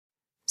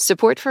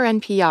Support for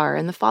NPR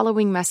and the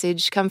following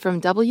message come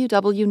from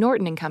W.W.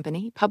 Norton and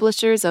Company,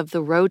 publishers of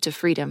The Road to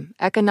Freedom,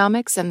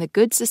 Economics and the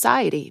Good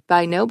Society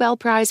by Nobel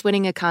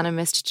Prize-winning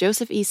economist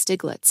Joseph E.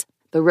 Stiglitz.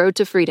 The Road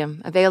to Freedom,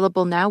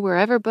 available now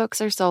wherever books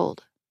are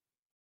sold.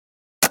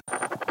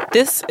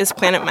 This is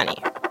Planet Money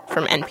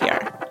from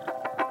NPR.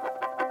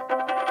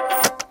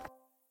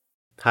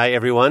 Hi,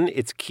 everyone.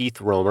 It's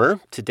Keith Romer.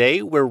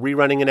 Today, we're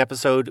rerunning an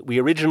episode we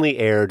originally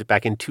aired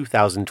back in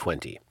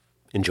 2020.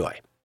 Enjoy.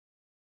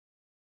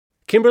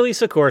 Kimberly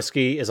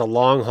Sikorsky is a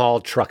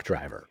long-haul truck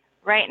driver.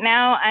 Right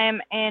now, I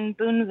am in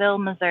Boonville,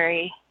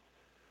 Missouri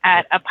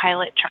at a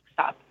Pilot truck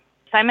stop.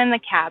 So I'm in the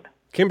cab.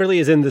 Kimberly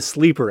is in the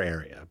sleeper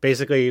area.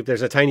 Basically,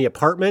 there's a tiny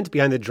apartment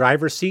behind the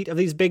driver's seat of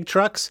these big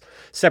trucks,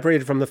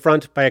 separated from the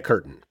front by a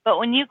curtain. But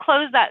when you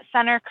close that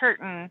center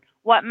curtain,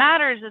 what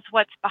matters is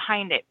what's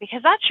behind it,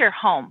 because that's your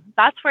home.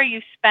 That's where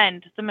you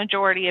spend the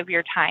majority of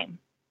your time.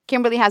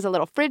 Kimberly has a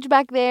little fridge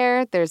back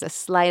there. There's a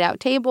slide-out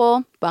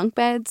table, bunk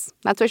beds.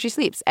 That's where she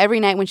sleeps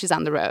every night when she's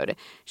on the road.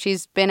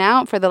 She's been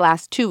out for the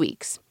last 2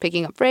 weeks,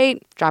 picking up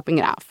freight, dropping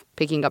it off,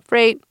 picking up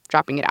freight,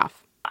 dropping it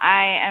off.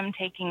 I am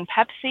taking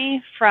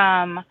Pepsi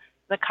from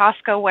the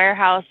Costco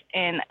warehouse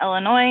in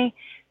Illinois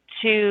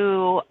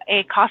to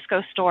a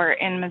Costco store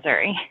in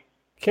Missouri.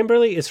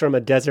 Kimberly is from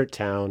a desert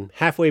town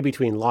halfway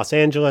between Los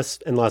Angeles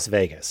and Las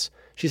Vegas.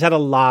 She's had a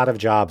lot of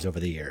jobs over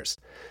the years.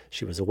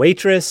 She was a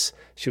waitress,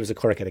 she was a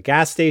clerk at a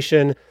gas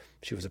station,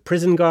 she was a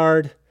prison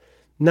guard.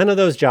 None of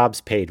those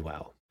jobs paid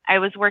well. I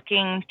was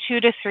working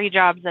 2 to 3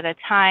 jobs at a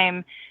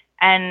time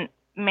and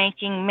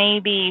making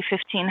maybe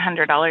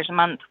 $1,500 a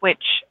month,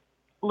 which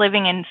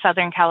living in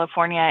Southern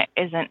California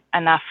isn't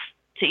enough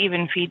to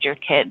even feed your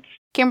kids.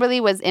 Kimberly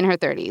was in her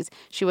 30s.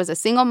 She was a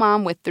single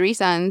mom with 3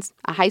 sons,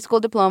 a high school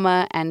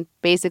diploma, and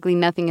basically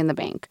nothing in the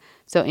bank.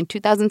 So in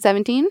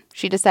 2017,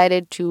 she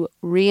decided to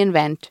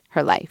reinvent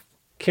her life.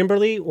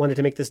 Kimberly wanted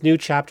to make this new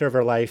chapter of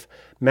her life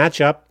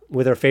match up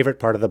with her favorite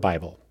part of the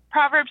Bible.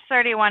 Proverbs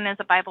 31 is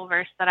a Bible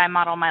verse that I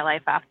model my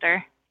life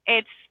after.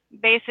 It's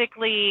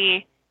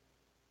basically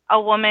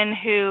a woman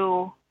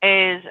who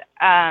is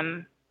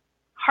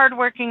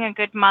hardworking, a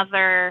good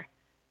mother,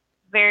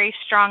 very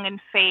strong in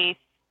faith,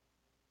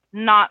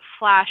 not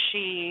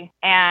flashy,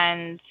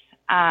 and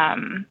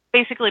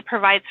basically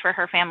provides for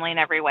her family in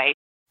every way.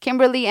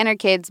 Kimberly and her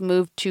kids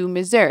moved to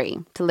Missouri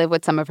to live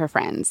with some of her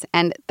friends.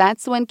 And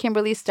that's when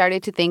Kimberly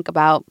started to think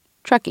about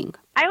trucking.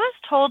 I was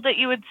told that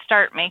you would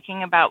start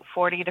making about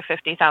 $40,000 to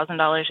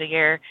 $50,000 a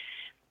year.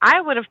 I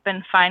would have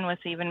been fine with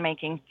even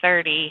making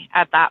 $30,000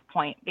 at that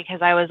point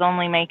because I was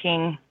only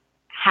making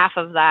half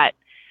of that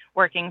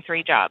working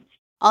 3 jobs.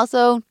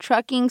 Also,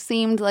 trucking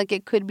seemed like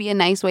it could be a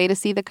nice way to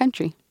see the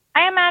country.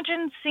 I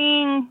imagine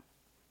seeing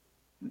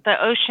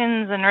the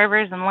oceans and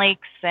rivers and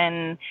lakes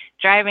and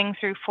driving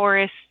through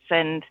forests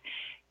and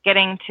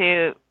getting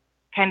to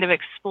kind of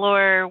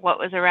explore what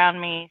was around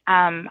me.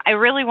 I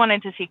really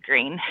wanted to see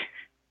green.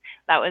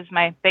 That was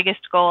my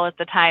biggest goal at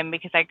the time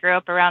because I grew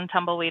up around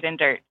tumbleweed and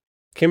dirt.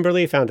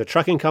 Kimberly found a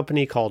trucking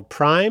company called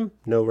Prime,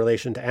 no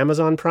relation to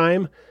Amazon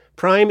Prime.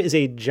 Prime is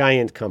a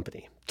giant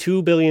company,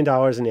 $2 billion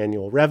in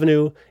annual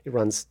revenue. It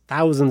runs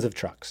thousands of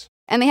trucks.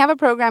 And they have a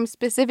program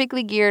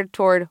specifically geared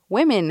toward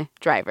women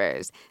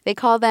drivers. They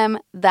call them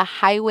the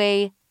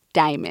Highway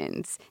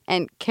Diamonds.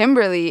 And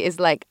Kimberly is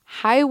like,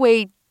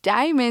 Highway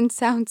Diamond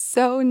sounds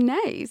so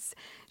nice.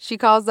 She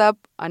calls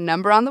up a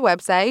number on the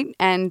website,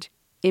 and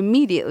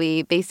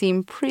immediately they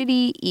seem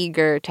pretty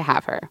eager to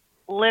have her.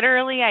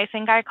 Literally, I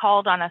think I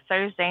called on a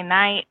Thursday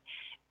night,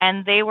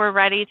 and they were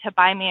ready to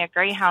buy me a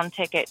Greyhound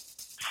ticket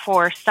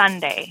for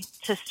Sunday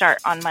to start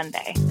on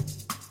Monday.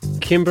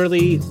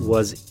 Kimberly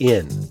was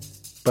in.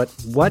 But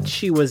what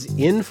she was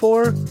in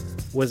for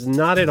was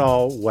not at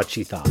all what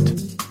she thought.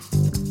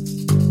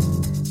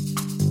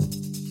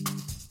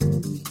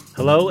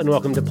 Hello and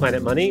welcome to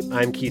Planet Money.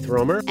 I'm Keith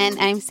Romer. And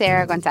I'm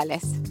Sarah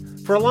Gonzalez.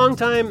 For a long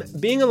time,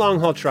 being a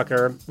long-haul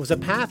trucker was a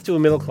path to a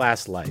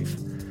middle-class life.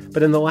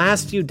 But in the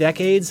last few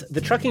decades,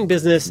 the trucking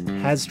business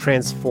has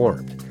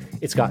transformed.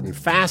 It's gotten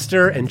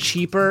faster and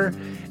cheaper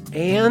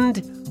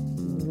and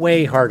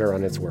way harder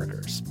on its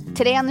workers.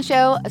 Today on the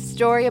show, a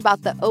story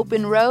about the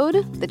open road,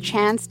 the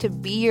chance to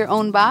be your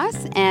own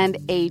boss, and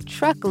a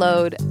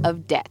truckload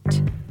of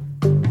debt.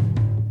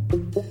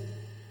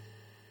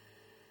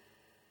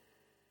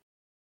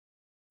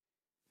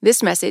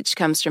 This message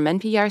comes from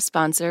NPR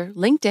sponsor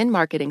LinkedIn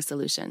Marketing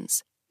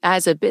Solutions.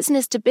 As a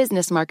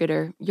business-to-business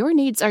marketer, your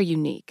needs are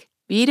unique.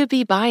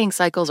 B2B buying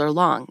cycles are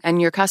long,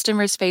 and your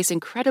customers face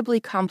incredibly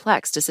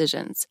complex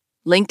decisions.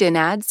 LinkedIn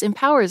Ads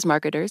empowers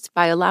marketers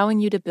by allowing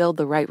you to build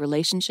the right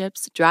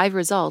relationships, drive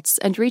results,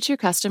 and reach your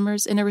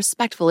customers in a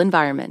respectful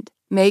environment.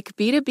 Make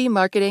B2B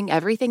marketing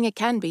everything it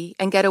can be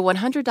and get a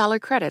 $100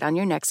 credit on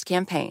your next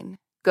campaign.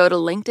 Go to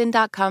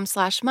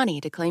linkedin.com/money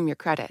to claim your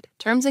credit.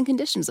 Terms and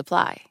conditions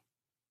apply.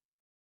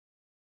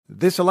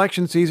 This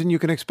election season, you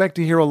can expect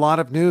to hear a lot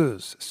of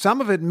news,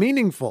 some of it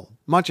meaningful,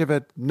 much of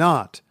it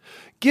not.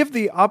 Give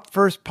the Up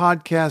First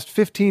podcast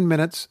 15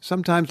 minutes,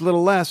 sometimes a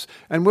little less,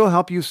 and we'll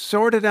help you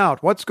sort it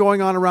out. What's going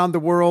on around the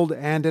world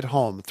and at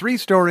home? 3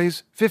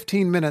 stories,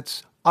 15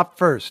 minutes, Up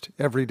First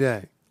every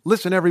day.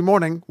 Listen every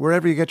morning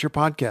wherever you get your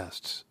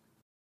podcasts.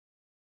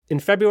 In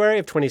February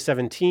of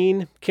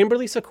 2017,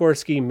 Kimberly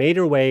Sikorsky made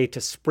her way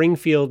to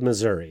Springfield,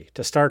 Missouri,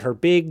 to start her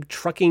big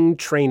trucking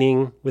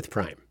training with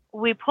Prime.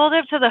 We pulled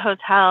up to the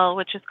hotel,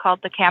 which is called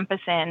the Campus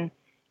Inn,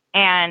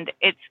 and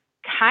it's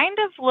kind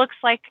of looks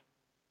like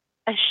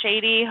a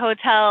shady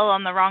hotel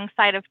on the wrong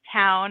side of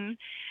town.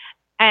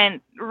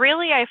 And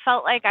really, I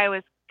felt like I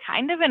was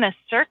kind of in a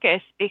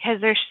circus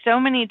because there's so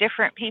many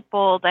different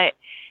people that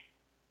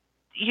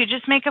you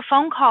just make a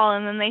phone call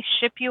and then they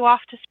ship you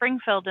off to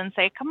Springfield and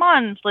say, come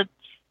on,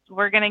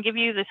 we're going to give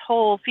you this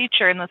whole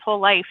future and this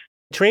whole life.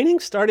 Training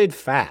started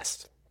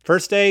fast.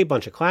 First day,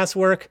 bunch of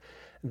classwork.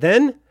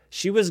 Then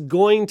she was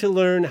going to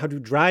learn how to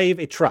drive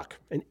a truck,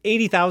 an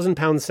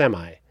 80,000-pound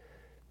semi.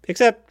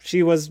 Except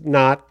she was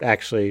not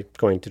actually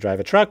going to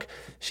drive a truck.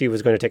 She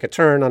was going to take a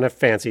turn on a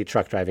fancy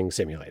truck driving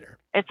simulator.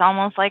 It's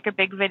almost like a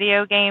big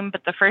video game,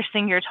 but the first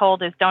thing you're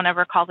told is don't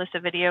ever call this a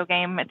video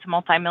game. It's a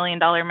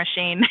multi-million-dollar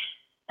machine.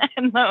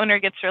 And the owner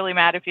gets really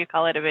mad if you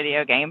call it a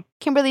video game.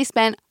 Kimberly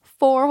spent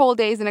 4 whole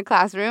days in a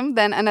classroom,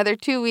 then another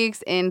 2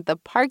 weeks in the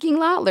parking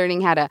lot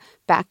learning how to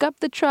back up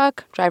the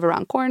truck, drive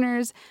around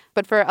corners.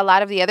 But for a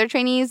lot of the other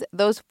trainees,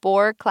 those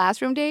 4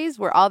 classroom days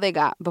were all they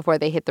got before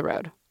they hit the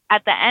road.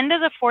 At the end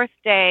of the 4th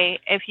day,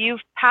 if you've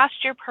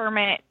passed your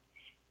permit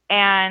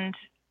and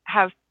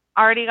have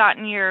already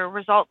gotten your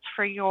results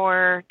for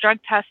your drug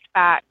test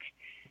back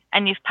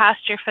and you've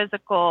passed your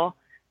physical,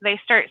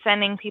 they start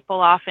sending people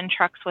off in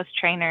trucks with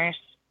trainers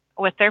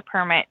with their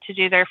permit to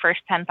do their first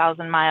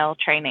 10,000-mile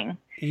training.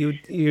 You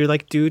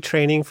do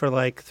training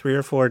for 3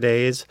 or 4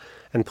 days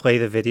and play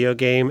the video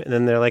game, and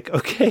then they're like,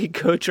 okay,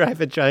 go drive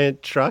a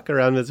giant truck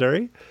around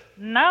Missouri?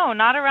 No,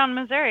 not around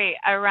Missouri,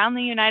 around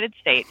the United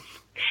States.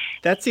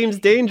 That seems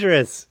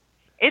dangerous.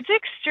 It's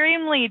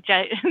extremely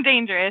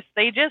dangerous.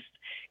 They just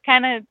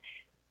kind of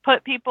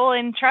put people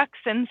in trucks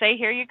and say,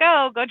 here you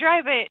go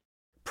drive it.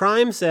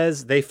 Prime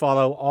says they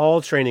follow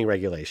all training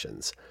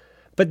regulations.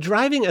 But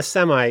driving a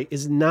semi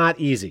is not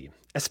easy,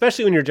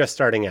 especially when you're just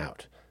starting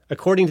out.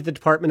 According to the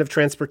Department of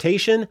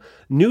Transportation,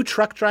 new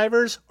truck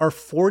drivers are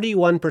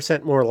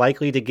 41% more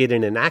likely to get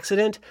in an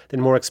accident than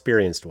more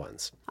experienced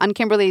ones. On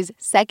Kimberly's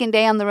second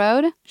day on the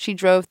road, she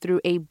drove through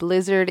a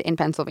blizzard in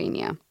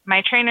Pennsylvania.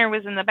 My trainer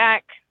was in the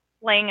back,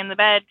 laying in the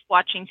bed,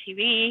 watching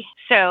TV.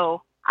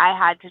 So I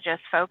had to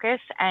just focus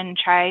and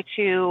try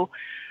to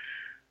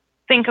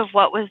think of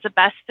what was the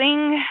best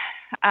thing,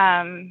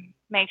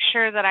 make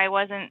sure that I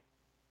wasn't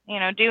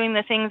doing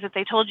the things that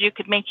they told you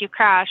could make you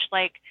crash.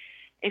 Like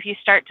if you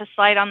start to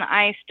slide on the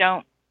ice,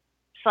 don't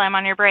slam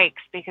on your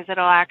brakes because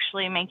it'll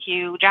actually make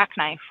you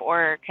jackknife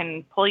or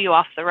can pull you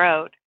off the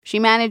road. She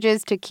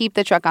manages to keep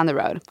the truck on the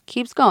road,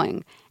 keeps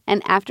going.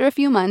 And after a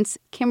few months,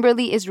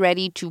 Kimberly is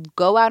ready to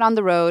go out on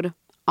the road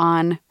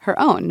on her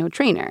own, no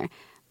trainer.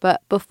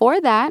 But before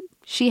that,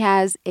 she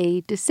has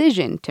a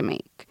decision to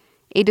make.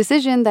 A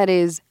decision that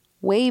is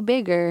way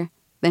bigger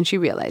than she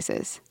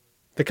realizes.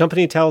 The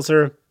company tells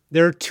her,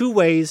 there are 2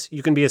 ways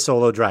you can be a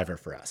solo driver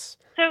for us.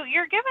 So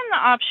you're given the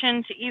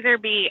option to either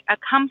be a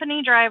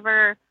company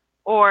driver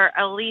or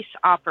a lease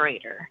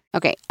operator.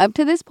 Okay, up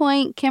to this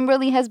point,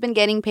 Kimberly has been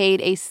getting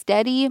paid a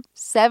steady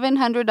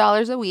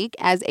 $700 a week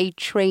as a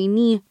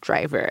trainee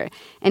driver.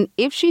 And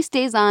if she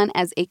stays on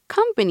as a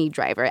company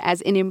driver,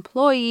 as an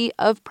employee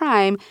of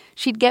Prime,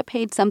 she'd get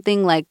paid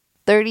something like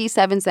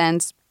 37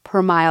 cents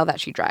per mile that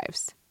she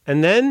drives.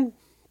 And then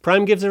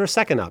Prime gives her a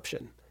second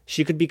option.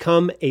 She could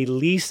become a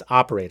lease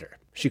operator.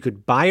 She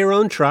could buy her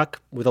own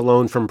truck with a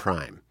loan from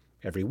Prime.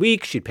 Every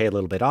week, she'd pay a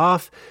little bit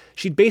off.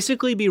 She'd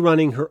basically be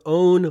running her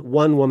own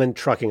one-woman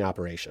trucking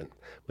operation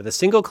with a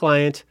single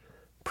client,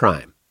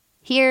 Prime.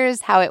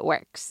 Here's how it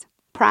works.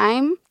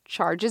 Prime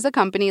charges a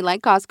company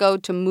like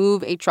Costco to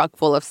move a truck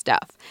full of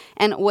stuff.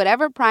 And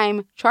whatever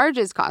Prime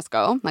charges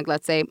Costco, like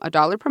let's say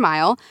 $1 per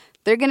mile,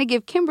 they're going to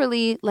give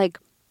Kimberly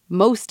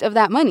most of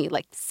that money,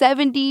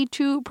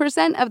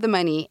 72% of the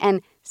money.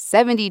 And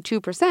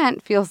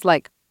 72% feels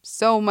like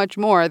so much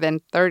more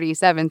than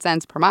 37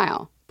 cents per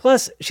mile.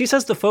 Plus, she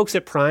says the folks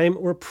at Prime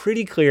were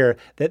pretty clear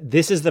that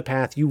this is the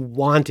path you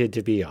wanted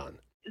to be on.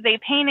 They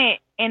paint it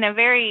in a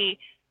very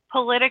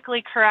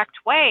politically correct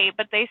way,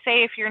 but they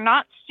say if you're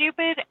not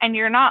stupid and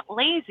you're not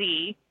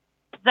lazy,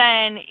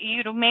 then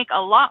you'd make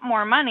a lot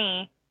more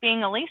money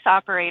being a lease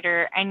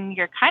operator, and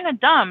you're kind of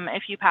dumb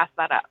if you pass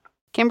that up.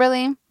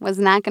 Kimberly was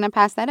not going to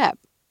pass that up.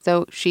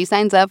 So she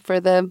signs up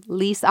for the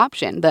lease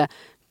option, the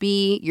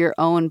be your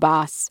own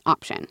boss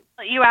option.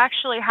 You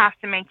actually have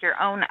to make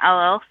your own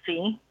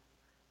LLC,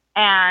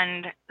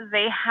 and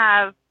they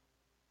have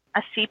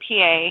a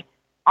CPA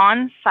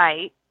on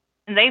site,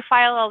 and they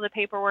file all the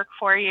paperwork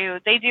for you.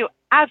 They do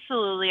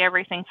absolutely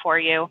everything for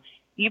you.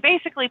 You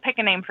basically pick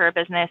a name for a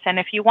business, and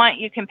if you want,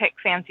 you can pick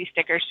fancy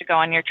stickers to go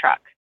on your truck.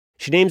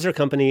 She names her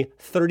company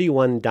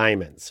 31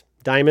 Diamonds.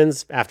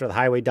 Diamonds after the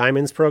Highway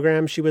Diamonds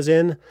program she was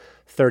in.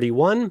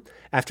 31.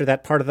 After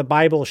that part of the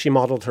Bible she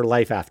modeled her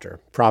life after,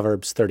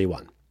 Proverbs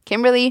 31.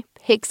 Kimberly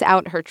picks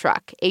out her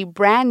truck, a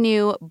brand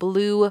new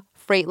blue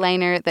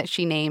Freightliner that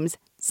she names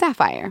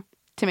Sapphire.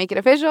 To make it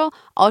official,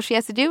 all she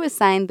has to do is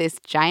sign this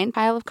giant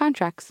pile of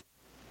contracts.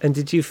 And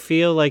did you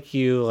feel like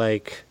you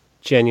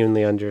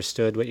genuinely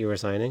understood what you were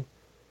signing?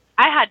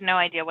 I had no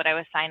idea what I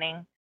was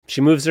signing.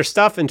 She moves her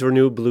stuff into her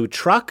new blue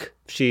truck.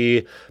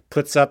 She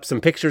puts up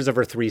some pictures of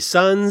her 3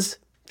 sons.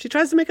 She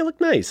tries to make it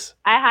look nice.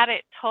 I had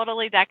it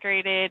totally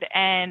decorated,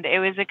 and it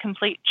was a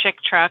complete chick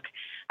truck.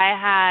 I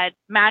had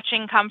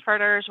matching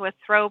comforters with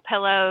throw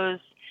pillows,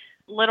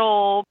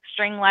 little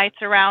string lights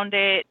around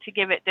it to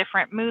give it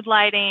different mood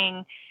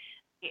lighting.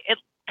 It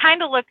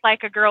kind of looked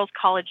like a girl's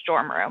college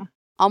dorm room.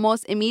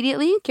 Almost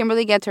immediately,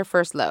 Kimberly gets her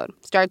first load,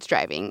 starts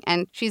driving,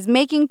 and she's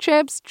making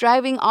trips,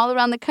 driving all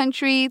around the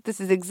country.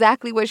 This is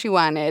exactly what she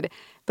wanted.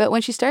 But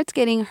when she starts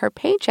getting her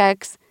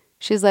paychecks,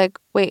 she's like,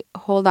 wait,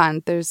 hold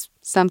on, there's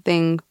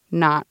something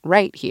not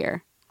right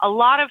here. A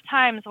lot of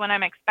times when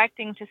I'm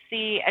expecting to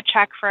see a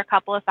check for a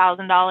couple of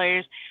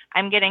 $1,000s,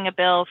 I'm getting a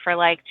bill for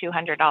like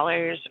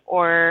 $200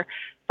 or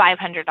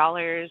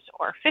 $500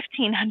 or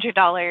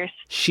 $1,500.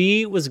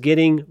 She was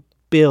getting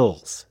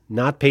bills,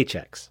 not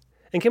paychecks.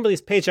 And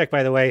Kimberly's paycheck,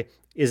 by the way,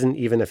 isn't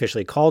even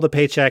officially called a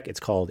paycheck. It's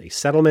called a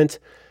settlement.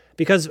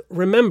 Because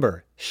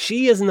remember,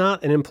 she is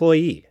not an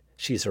employee.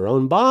 She's her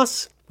own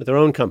boss with her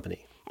own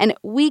company. And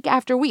week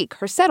after week,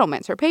 her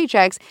settlements, her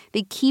paychecks,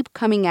 they keep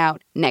coming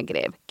out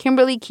negative.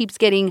 Kimberly keeps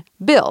getting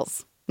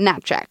bills,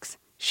 not checks.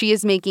 She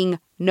is making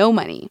no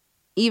money,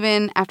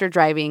 even after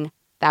driving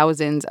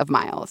thousands of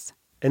miles.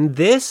 And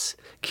this,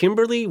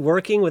 Kimberly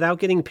working without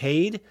getting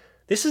paid,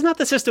 this is not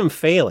the system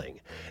failing.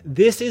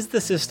 This is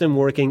the system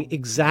working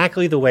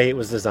exactly the way it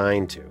was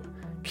designed to.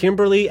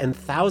 Kimberly and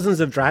thousands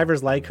of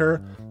drivers like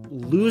her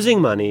losing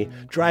money,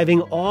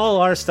 driving all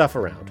our stuff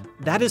around.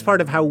 That is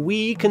part of how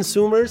we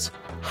consumers,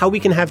 how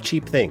we can have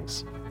cheap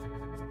things.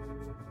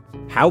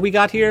 How we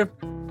got here?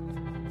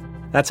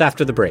 That's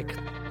after the break.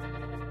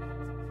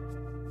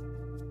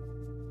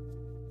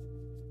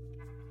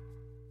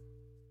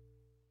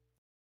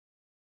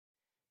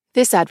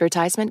 This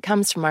advertisement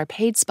comes from our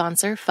paid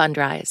sponsor,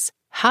 Fundrise.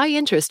 High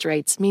interest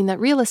rates mean that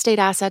real estate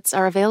assets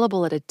are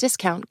available at a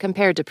discount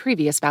compared to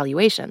previous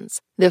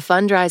valuations. The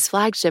Fundrise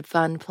Flagship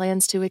Fund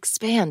plans to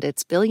expand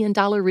its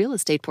billion-dollar real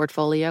estate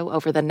portfolio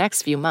over the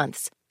next few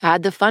months.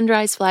 Add the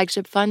Fundrise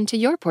Flagship Fund to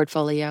your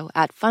portfolio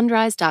at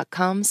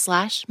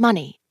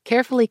fundrise.com/money.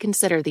 Carefully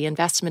consider the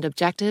investment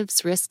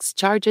objectives, risks,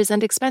 charges,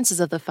 and expenses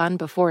of the fund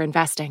before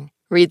investing.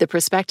 Read the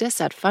prospectus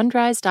at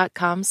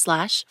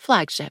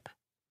fundrise.com/flagship.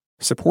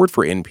 Support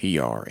for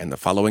NPR and the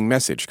following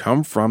message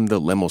come from the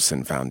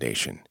Lemelson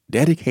Foundation,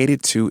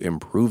 dedicated to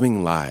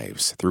improving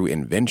lives through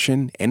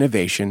invention,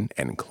 innovation,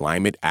 and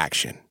climate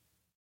action.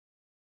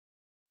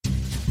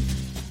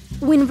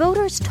 When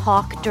voters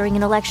talk during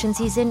an election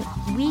season,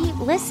 we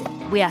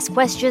listen. We ask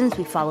questions,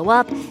 we follow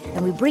up,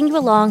 and we bring you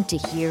along to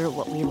hear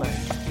what we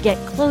learned. Get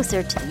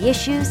closer to the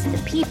issues,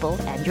 the people,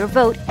 and your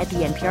vote at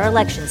the NPR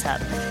Elections Hub.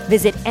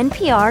 Visit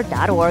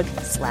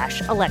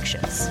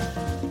npr.org/elections.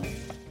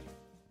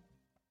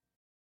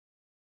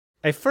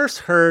 I first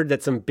heard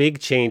that some big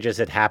changes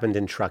had happened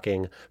in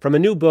trucking from a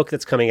new book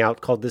that's coming out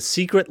called The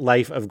Secret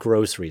Life of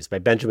Groceries by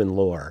Benjamin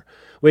Lohr,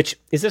 which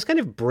is this kind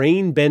of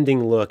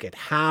brain-bending look at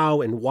how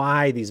and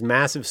why these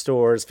massive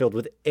stores filled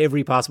with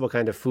every possible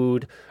kind of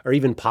food are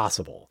even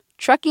possible.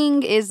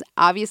 Trucking is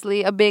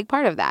obviously a big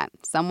part of that.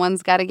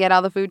 Someone's got to get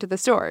all the food to the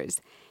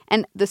stores.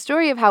 And the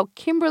story of how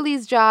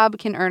Kimberly's job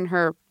can earn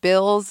her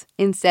bills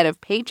instead of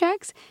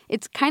paychecks,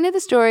 it's kind of the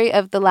story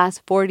of the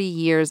last 40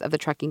 years of the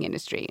trucking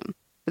industry.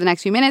 For the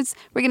next few minutes,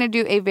 we're going to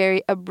do a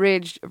very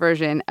abridged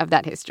version of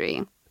that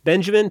history.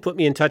 Benjamin put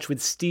me in touch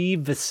with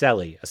Steve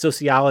Viscelli, a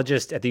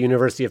sociologist at the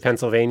University of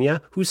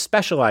Pennsylvania who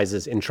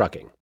specializes in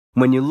trucking.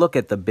 When you look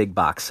at the big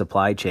box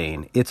supply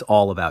chain, it's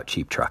all about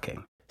cheap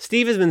trucking.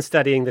 Steve has been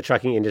studying the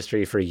trucking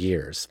industry for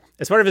years.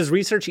 As part of his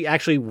research, he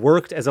actually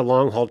worked as a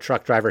long-haul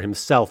truck driver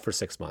himself for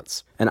 6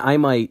 months. And I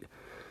might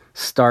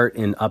start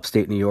in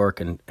upstate New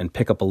York and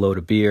pick up a load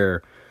of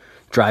beer,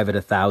 drive it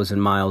 1,000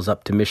 miles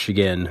up to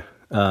Michigan,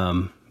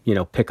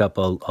 pick up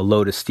a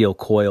load of steel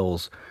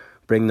coils,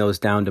 bring those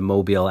down to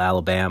Mobile,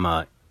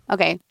 Alabama.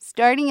 Okay,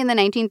 starting in the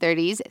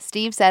 1930s,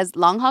 Steve says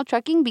long-haul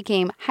trucking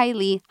became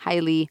highly,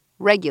 highly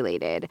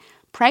regulated.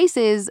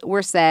 Prices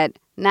were set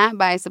not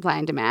by supply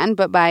and demand,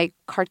 but by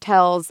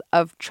cartels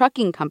of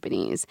trucking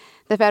companies.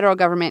 The federal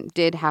government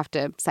did have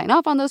to sign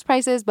off on those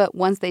prices, but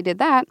once they did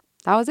that,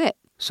 that was it.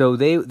 So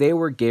they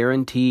were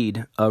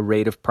guaranteed a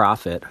rate of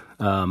profit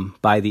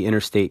by the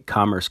Interstate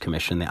Commerce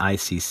Commission, the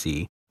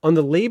ICC. On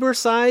the labor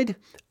side,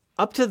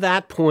 up to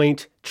that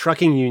point,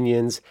 trucking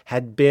unions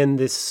had been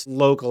this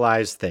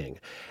localized thing.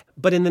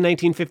 But in the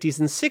 1950s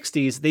and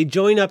 60s, they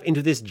join up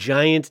into this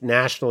giant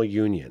national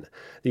union.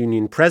 The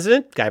union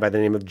president, a guy by the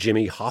name of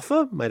Jimmy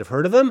Hoffa, might have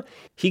heard of him,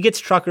 he gets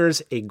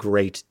truckers a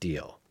great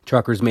deal.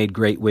 Truckers made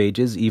great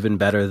wages, even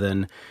better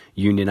than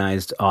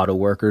unionized auto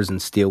workers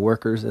and steel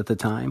workers at the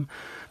time.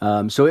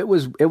 So it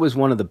was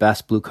one of the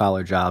best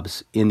blue-collar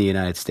jobs in the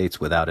United States,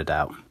 without a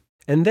doubt.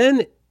 And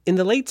then in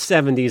the late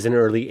 70s and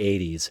early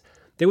 80s,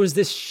 there was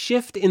this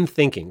shift in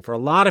thinking for a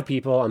lot of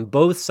people on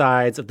both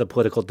sides of the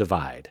political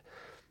divide.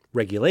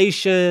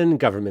 Regulation,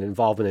 government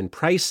involvement in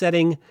price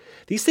setting,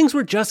 these things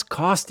were just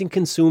costing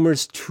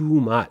consumers too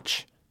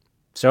much.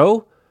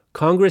 So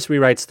Congress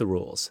rewrites the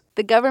rules.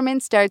 The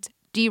government starts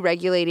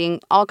deregulating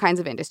all kinds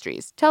of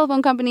industries: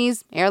 telephone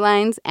companies,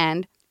 airlines,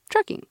 and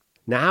trucking.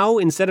 Now,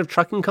 instead of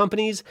trucking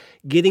companies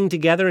getting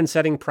together and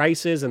setting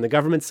prices and the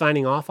government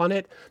signing off on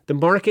it, the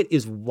market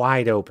is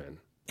wide open.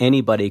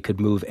 Anybody could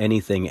move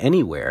anything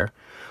anywhere.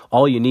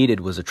 All you needed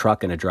was a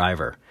truck and a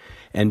driver.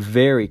 And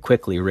very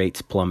quickly,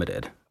 rates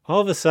plummeted. All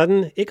of a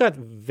sudden, it got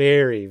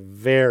very,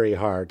 very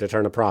hard to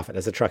turn a profit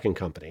as a trucking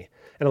company.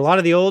 And a lot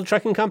of the old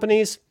trucking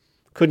companies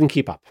couldn't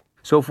keep up.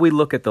 So if we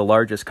look at the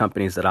largest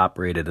companies that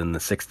operated in the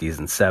 60s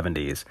and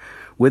 70s,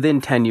 within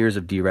 10 years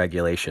of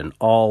deregulation,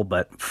 all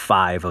but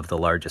 5 of the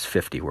largest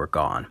 50 were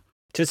gone.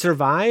 To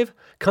survive,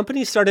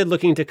 companies started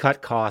looking to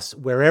cut costs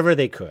wherever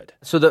they could.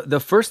 So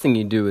the first thing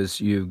you do is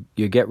you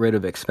get rid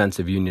of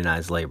expensive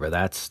unionized labor.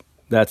 That's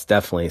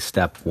definitely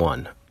step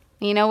one.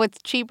 You know what's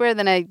cheaper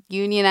than a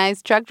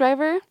unionized truck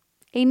driver?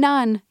 A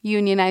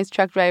non-unionized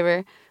truck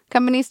driver.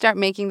 Companies start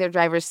making their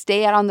drivers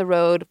stay out on the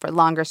road for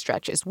longer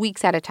stretches,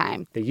 weeks at a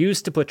time. They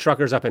used to put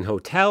truckers up in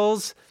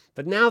hotels,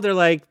 but now they're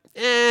like,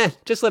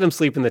 just let them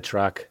sleep in the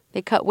truck.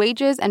 They cut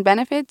wages and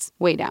benefits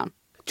way down.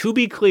 To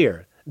be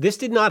clear, this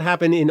did not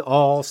happen in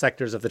all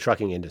sectors of the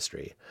trucking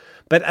industry.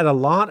 But at a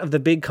lot of the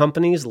big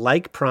companies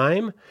like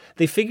Prime,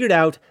 they figured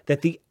out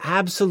that the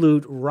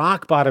absolute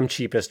rock-bottom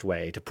cheapest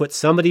way to put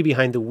somebody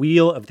behind the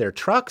wheel of their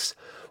trucks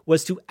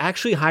was to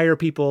actually hire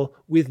people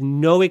with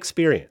no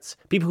experience,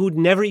 people who'd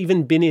never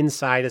even been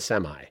inside a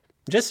semi.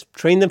 Just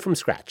train them from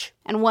scratch.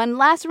 And one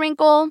last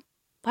wrinkle,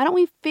 why don't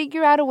we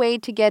figure out a way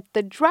to get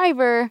the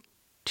driver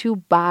to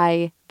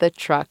buy the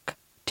truck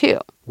too?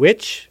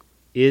 Which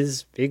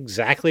is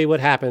exactly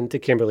what happened to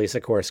Kimberly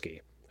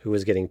Sikorsky, who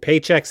was getting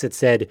paychecks that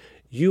said,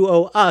 "You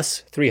owe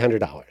us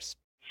 $300.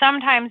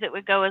 Sometimes it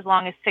would go as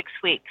long as 6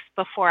 weeks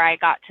before I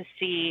got to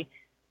see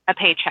a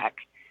paycheck.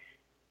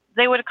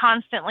 They would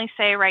constantly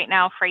say, right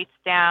now, freight's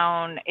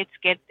down,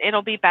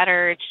 it'll be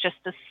better, it's just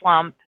a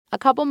slump. A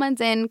couple months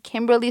in,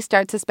 Kimberly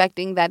starts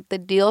suspecting that the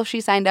deal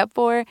she signed up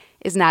for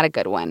is not a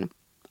good one.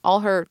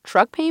 All her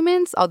truck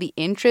payments, all the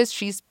interest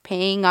she's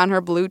paying on her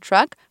blue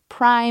truck,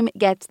 Prime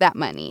gets that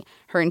money.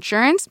 Her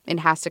insurance, it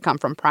has to come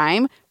from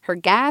Prime. Her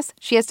gas,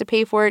 she has to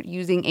pay for it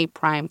using a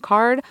Prime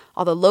card.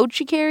 All the load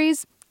she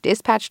carries,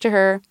 dispatched to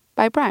her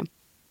by Prime.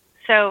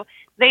 So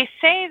they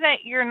say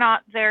that you're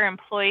not their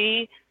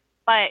employee,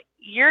 but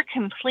you're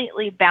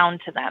completely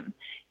bound to them.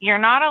 You're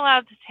not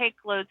allowed to take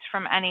loads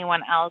from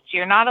anyone else.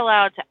 You're not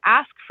allowed to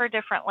ask for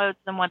different loads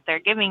than what they're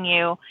giving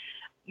you.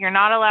 You're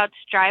not allowed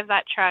to drive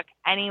that truck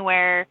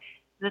anywhere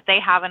that they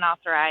haven't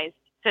authorized.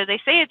 So they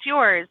say it's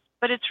yours,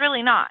 but it's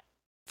really not.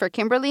 For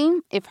Kimberly,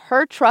 if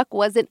her truck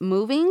wasn't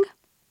moving,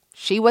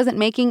 she wasn't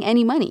making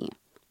any money.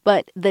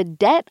 But the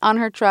debt on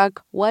her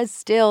truck was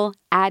still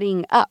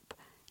adding up.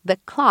 The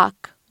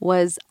clock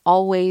was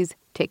always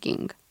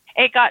ticking.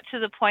 It got to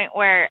the point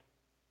where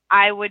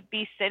I would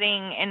be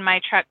sitting in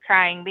my truck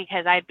crying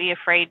because I'd be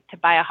afraid to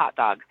buy a hot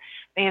dog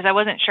because I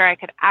wasn't sure I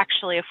could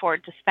actually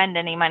afford to spend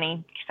any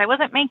money because I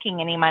wasn't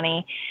making any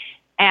money.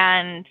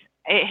 And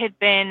it had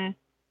been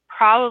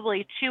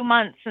probably 2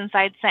 months since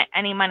I'd sent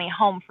any money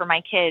home for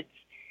my kids.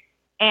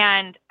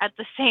 And at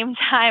the same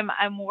time,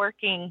 I'm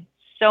working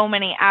so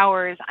many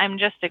hours. I'm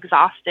just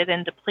exhausted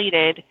and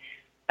depleted,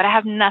 but I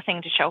have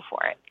nothing to show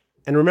for it.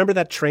 And remember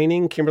that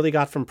training Kimberly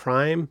got from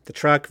Prime, the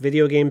truck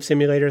video game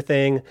simulator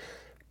thing?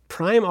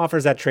 Prime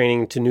offers that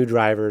training to new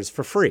drivers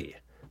for free.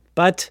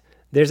 But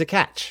there's a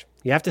catch.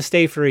 You have to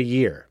stay for a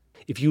year.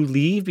 If you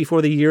leave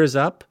before the year is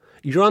up,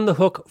 you're on the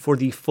hook for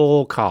the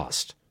full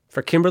cost.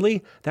 For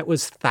Kimberly, that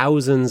was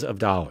thousands of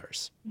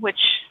dollars.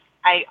 Which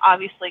I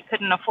obviously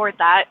couldn't afford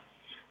that.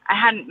 I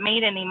hadn't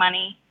made any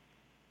money.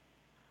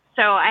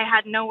 So I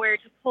had nowhere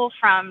to pull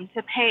from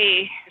to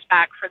pay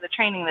back for the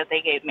training that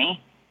they gave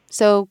me.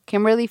 So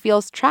Kimberly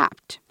feels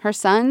trapped. Her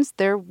sons,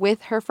 they're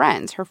with her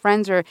friends. Her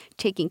friends are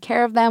taking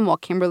care of them while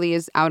Kimberly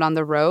is out on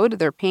the road.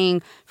 They're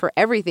paying for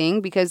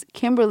everything because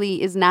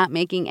Kimberly is not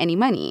making any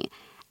money.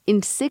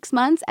 In 6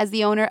 months as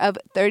the owner of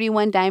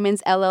 31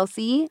 Diamonds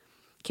LLC,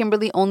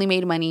 Kimberly only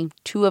made money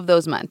 2 of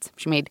those months.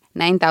 She made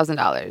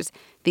 $9,000.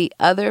 The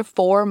other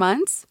 4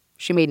 months,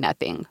 she made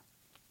nothing.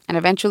 And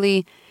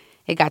eventually,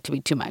 it got to be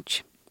too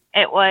much.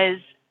 It was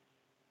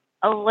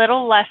a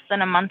little less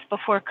than a month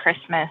before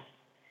Christmas.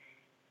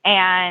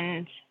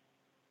 And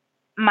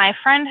my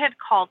friend had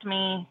called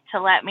me to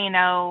let me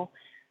know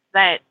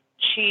that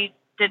she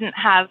didn't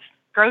have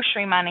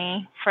grocery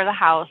money for the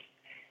house,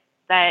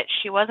 that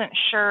she wasn't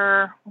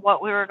sure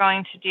what we were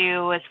going to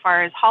do as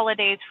far as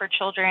holidays for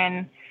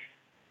children.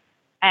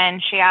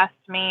 And she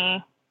asked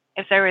me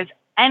if there was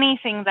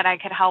anything that I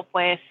could help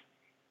with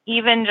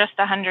even just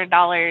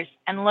 $100,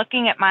 and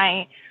looking at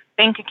my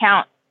bank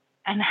account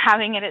and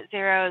having it at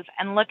zeros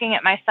and looking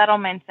at my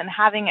settlements and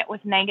having it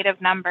with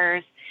negative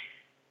numbers,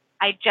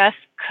 I just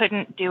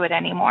couldn't do it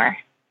anymore.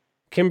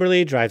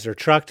 Kimberly drives her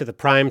truck to the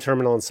Prime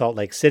terminal in Salt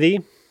Lake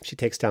City. She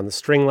takes down the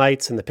string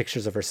lights and the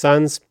pictures of her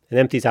sons and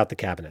empties out the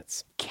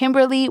cabinets.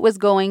 Kimberly was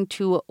going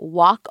to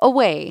walk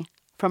away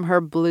from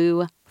her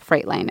blue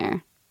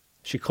Freightliner.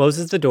 She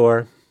closes the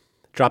door,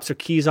 drops her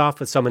keys off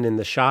with someone in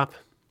the shop,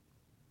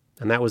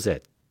 and that was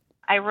it.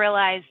 I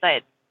realized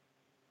that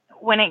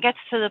when it gets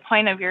to the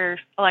point of your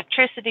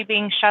electricity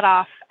being shut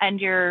off and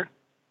your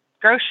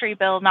grocery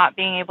bill not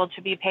being able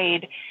to be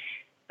paid,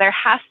 there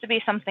has to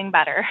be something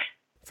better.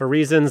 For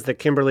reasons that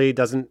Kimberly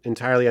doesn't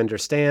entirely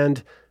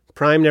understand,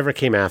 Prime never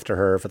came after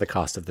her for the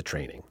cost of the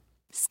training.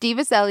 Steve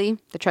Aselli,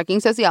 the trucking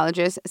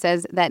sociologist,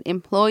 says that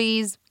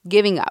employees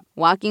giving up,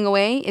 walking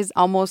away, is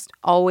almost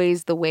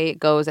always the way it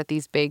goes at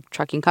these big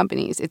trucking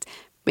companies. It's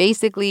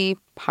basically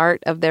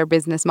part of their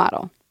business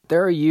model.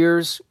 There are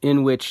years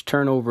in which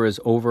turnover is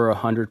over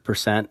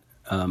 100%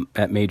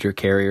 at major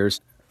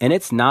carriers. And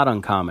it's not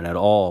uncommon at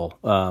all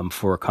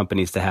for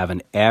companies to have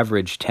an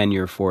average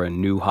tenure for a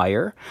new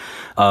hire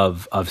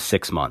of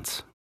 6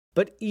 months.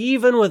 But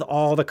even with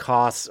all the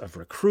costs of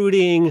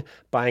recruiting,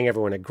 buying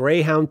everyone a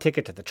Greyhound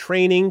ticket to the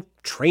training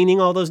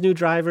all those new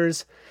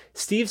drivers,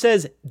 Steve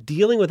says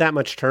dealing with that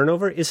much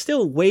turnover is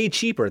still way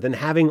cheaper than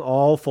having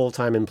all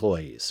full-time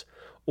employees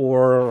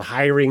or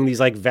hiring these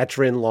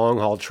veteran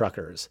long-haul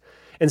truckers.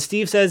 And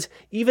Steve says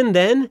even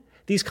then,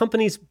 these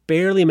companies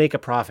barely make a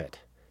profit.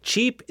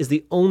 Cheap is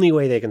the only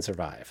way they can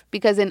survive.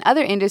 Because in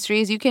other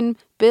industries, you can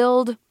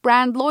build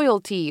brand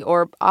loyalty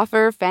or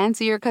offer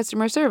fancier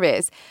customer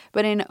service.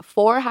 But in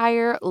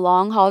for-hire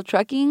long-haul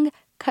trucking,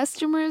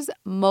 customers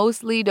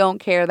mostly don't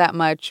care that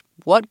much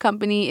what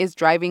company is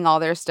driving all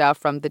their stuff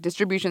from the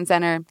distribution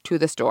center to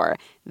the store.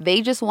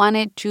 They just want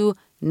it to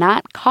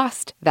not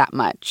cost that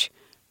much.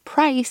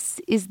 Price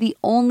is the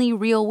only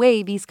real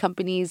way these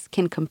companies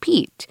can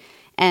compete.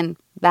 And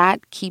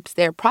that keeps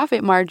their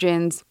profit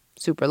margins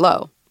super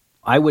low.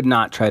 I would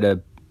not try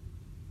to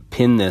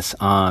pin this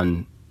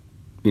on,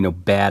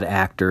 bad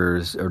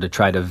actors or to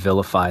try to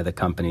vilify the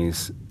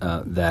companies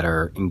that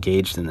are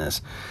engaged in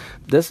this.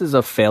 This is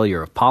a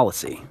failure of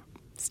policy.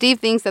 Steve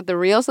thinks that the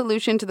real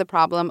solution to the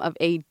problem of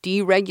a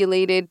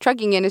deregulated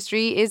trucking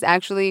industry is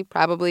actually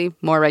probably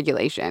more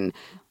regulation.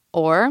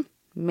 Or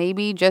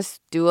maybe just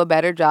do a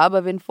better job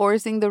of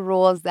enforcing the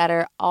rules that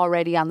are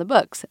already on the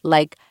books,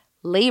 like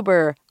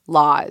labor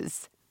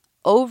laws.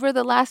 Over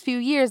the last few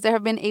years, there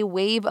have been a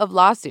wave of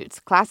lawsuits,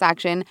 class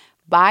action,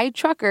 by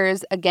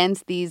truckers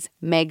against these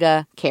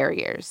mega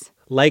carriers.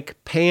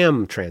 Like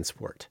PAM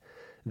Transport.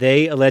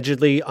 They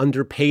allegedly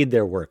underpaid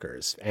their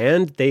workers,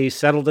 and they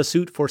settled a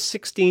suit for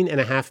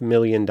 $16.5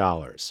 million.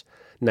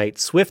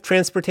 Knight-Swift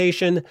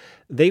Transportation,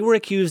 they were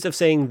accused of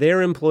saying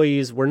their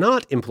employees were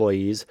not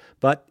employees,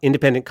 but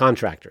independent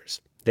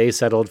contractors. They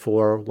settled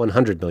for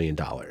 $100 million.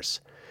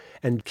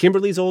 And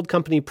Kimberly's old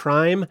company,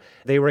 Prime,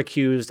 they were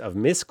accused of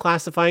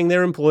misclassifying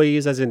their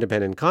employees as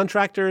independent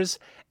contractors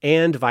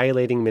and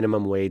violating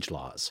minimum wage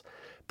laws.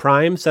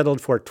 Prime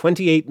settled for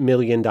 $28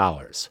 million.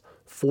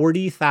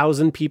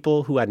 40,000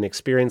 people who had an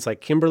experience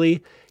like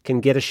Kimberly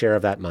can get a share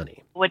of that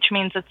money. Which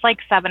means it's like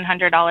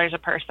 $700 a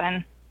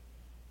person.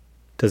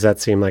 Does that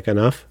seem like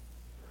enough?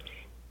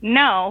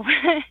 No.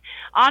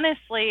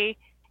 Honestly,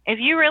 if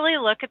you really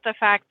look at the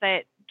fact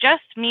that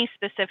just me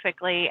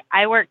specifically,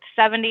 I worked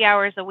 70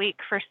 hours a week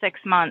for 6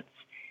 months.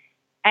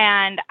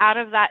 And out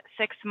of that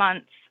 6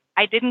 months,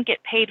 I didn't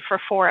get paid for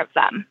 4 of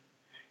them.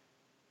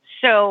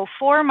 So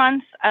 4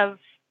 months of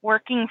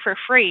working for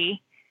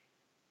free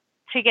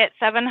to get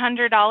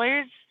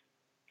 $700,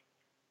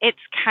 it's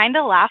kind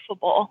of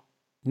laughable.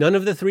 None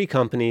of the 3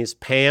 companies,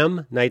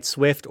 PAM,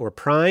 Knight-Swift, or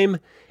Prime,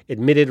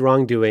 admitted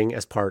wrongdoing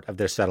as part of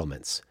their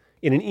settlements.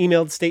 In an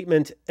emailed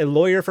statement, a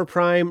lawyer for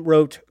Prime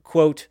wrote,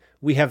 quote,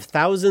 "We have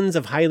thousands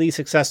of highly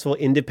successful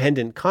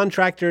independent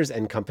contractors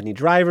and company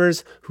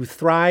drivers who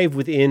thrive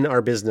within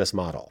our business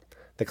model.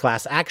 The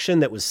class action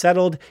that was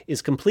settled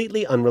is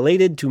completely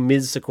unrelated to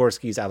Ms.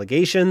 Sikorsky's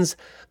allegations.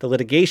 The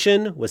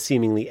litigation was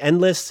seemingly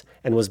endless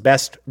and was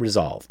best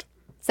resolved."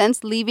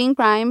 Since leaving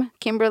Prime,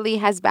 Kimberly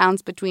has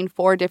bounced between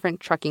 4 different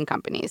trucking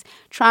companies,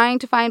 trying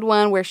to find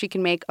one where she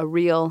can make a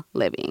real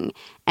living.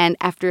 And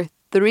after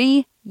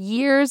 3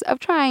 years of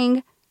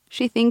trying,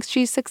 she thinks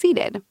she's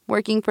succeeded,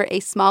 working for a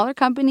smaller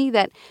company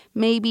that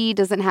maybe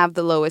doesn't have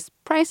the lowest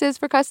prices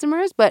for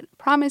customers, but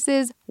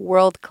promises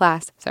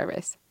world-class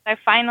service. I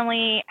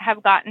finally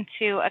have gotten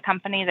to a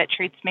company that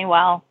treats me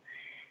well,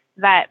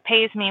 that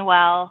pays me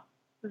well,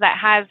 that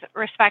has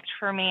respect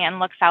for me and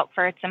looks out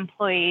for its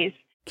employees.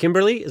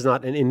 Kimberly is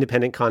not an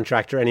independent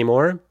contractor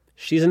anymore.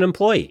 She's an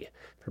employee.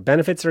 Her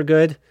benefits are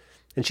good,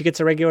 and she gets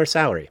a regular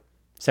salary,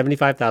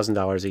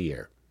 $75,000 a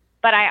year.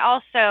 But I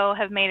also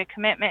have made a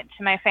commitment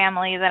to my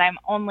family that I'm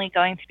only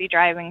going to be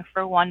driving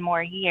for 1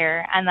 more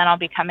year, and then I'll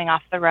be coming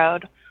off the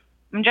road.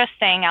 I'm just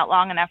staying out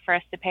long enough for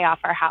us to pay off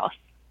our house.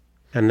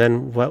 And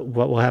then what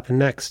will happen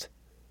next?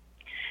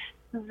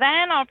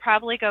 Then I'll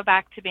probably go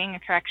back to being a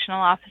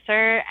correctional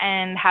officer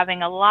and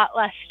having a lot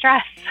less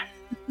stress.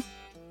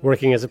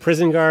 Working as a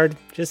prison guard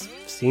just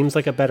seems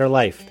like a better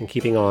life than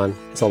keeping on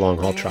as a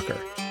long-haul trucker.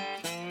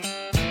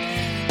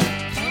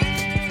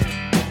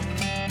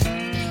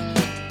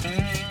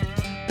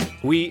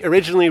 We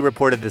originally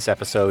reported this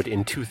episode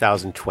in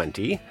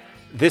 2020.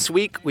 This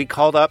week, we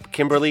called up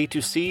Kimberly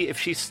to see if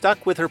she's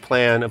stuck with her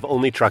plan of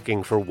only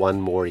trucking for one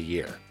more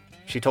year.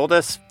 She told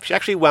us she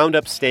actually wound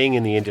up staying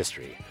in the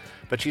industry,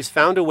 but she's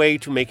found a way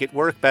to make it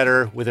work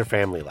better with her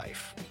family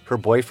life. Her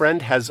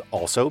boyfriend has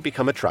also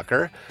become a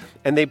trucker,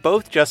 and they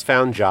both just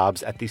found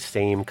jobs at the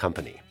same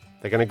company.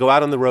 They're going to go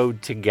out on the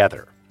road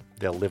together.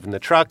 They'll live in the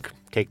truck,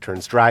 take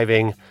turns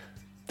driving.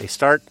 They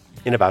start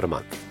in about a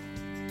month.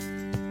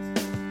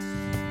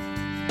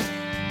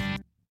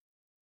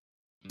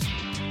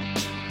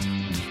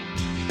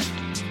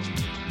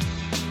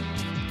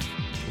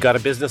 Got a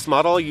business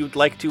model you'd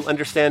like to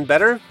understand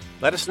better?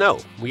 Let us know.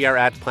 We are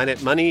at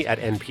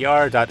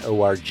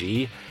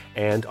planetmoney@npr.org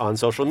and on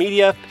social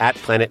media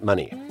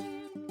 @planetmoney.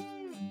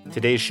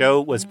 Today's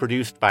show was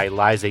produced by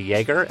Liza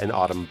Yeager and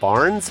Autumn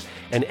Barnes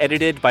and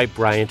edited by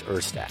Bryant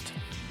Erstadt.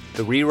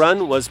 The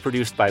rerun was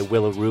produced by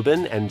Willa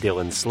Rubin and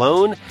Dylan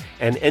Sloan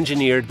and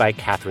engineered by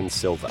Catherine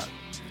Silva.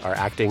 Our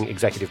acting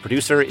executive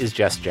producer is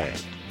Jess Jang.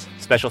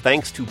 Special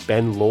thanks to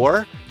Ben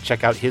Lohr.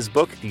 Check out his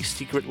book, The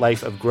Secret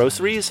Life of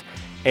Groceries,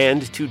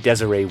 and to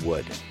Desiree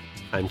Wood.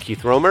 I'm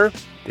Keith Romer.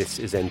 This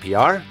is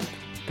NPR.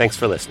 Thanks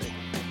for listening.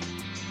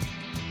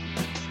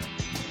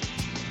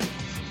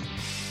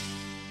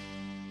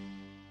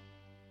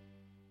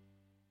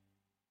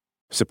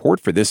 Support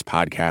for this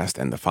podcast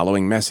and the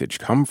following message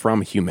come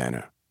from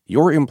Humana.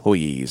 Your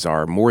employees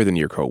are more than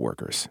your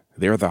coworkers.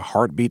 They're the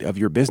heartbeat of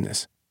your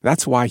business.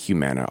 That's why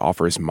Humana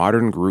offers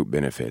modern group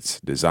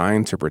benefits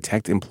designed to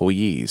protect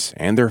employees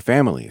and their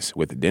families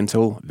with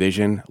dental,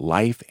 vision,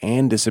 life,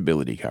 and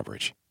disability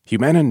coverage.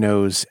 Humana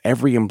knows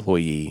every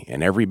employee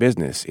and every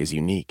business is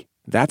unique.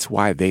 That's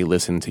why they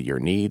listen to your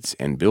needs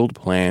and build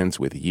plans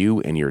with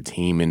you and your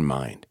team in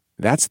mind.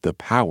 That's the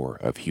power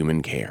of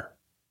human care.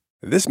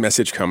 This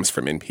message comes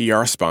from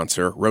NPR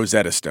sponsor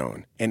Rosetta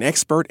Stone, an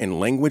expert in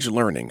language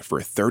learning for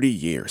 30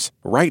 years.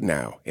 Right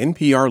now,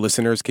 NPR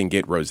listeners can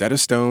get Rosetta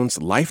Stone's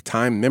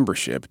lifetime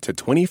membership to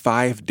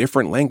 25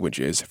 different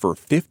languages for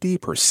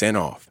 50%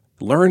 off.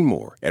 Learn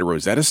more at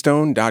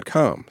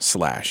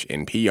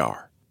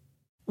rosettastone.com/NPR.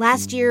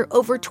 Last year,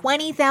 over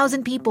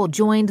 20,000 people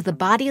joined the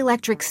Body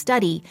Electric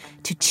study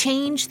to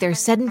change their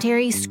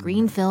sedentary,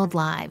 screen-filled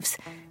lives.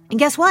 And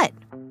guess what?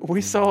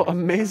 We saw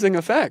amazing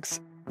effects.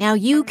 Now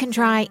you can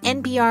try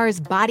NPR's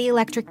Body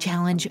Electric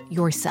Challenge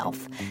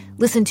yourself.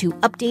 Listen to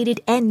updated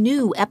and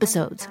new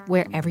episodes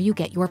wherever you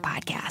get your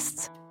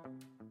podcasts.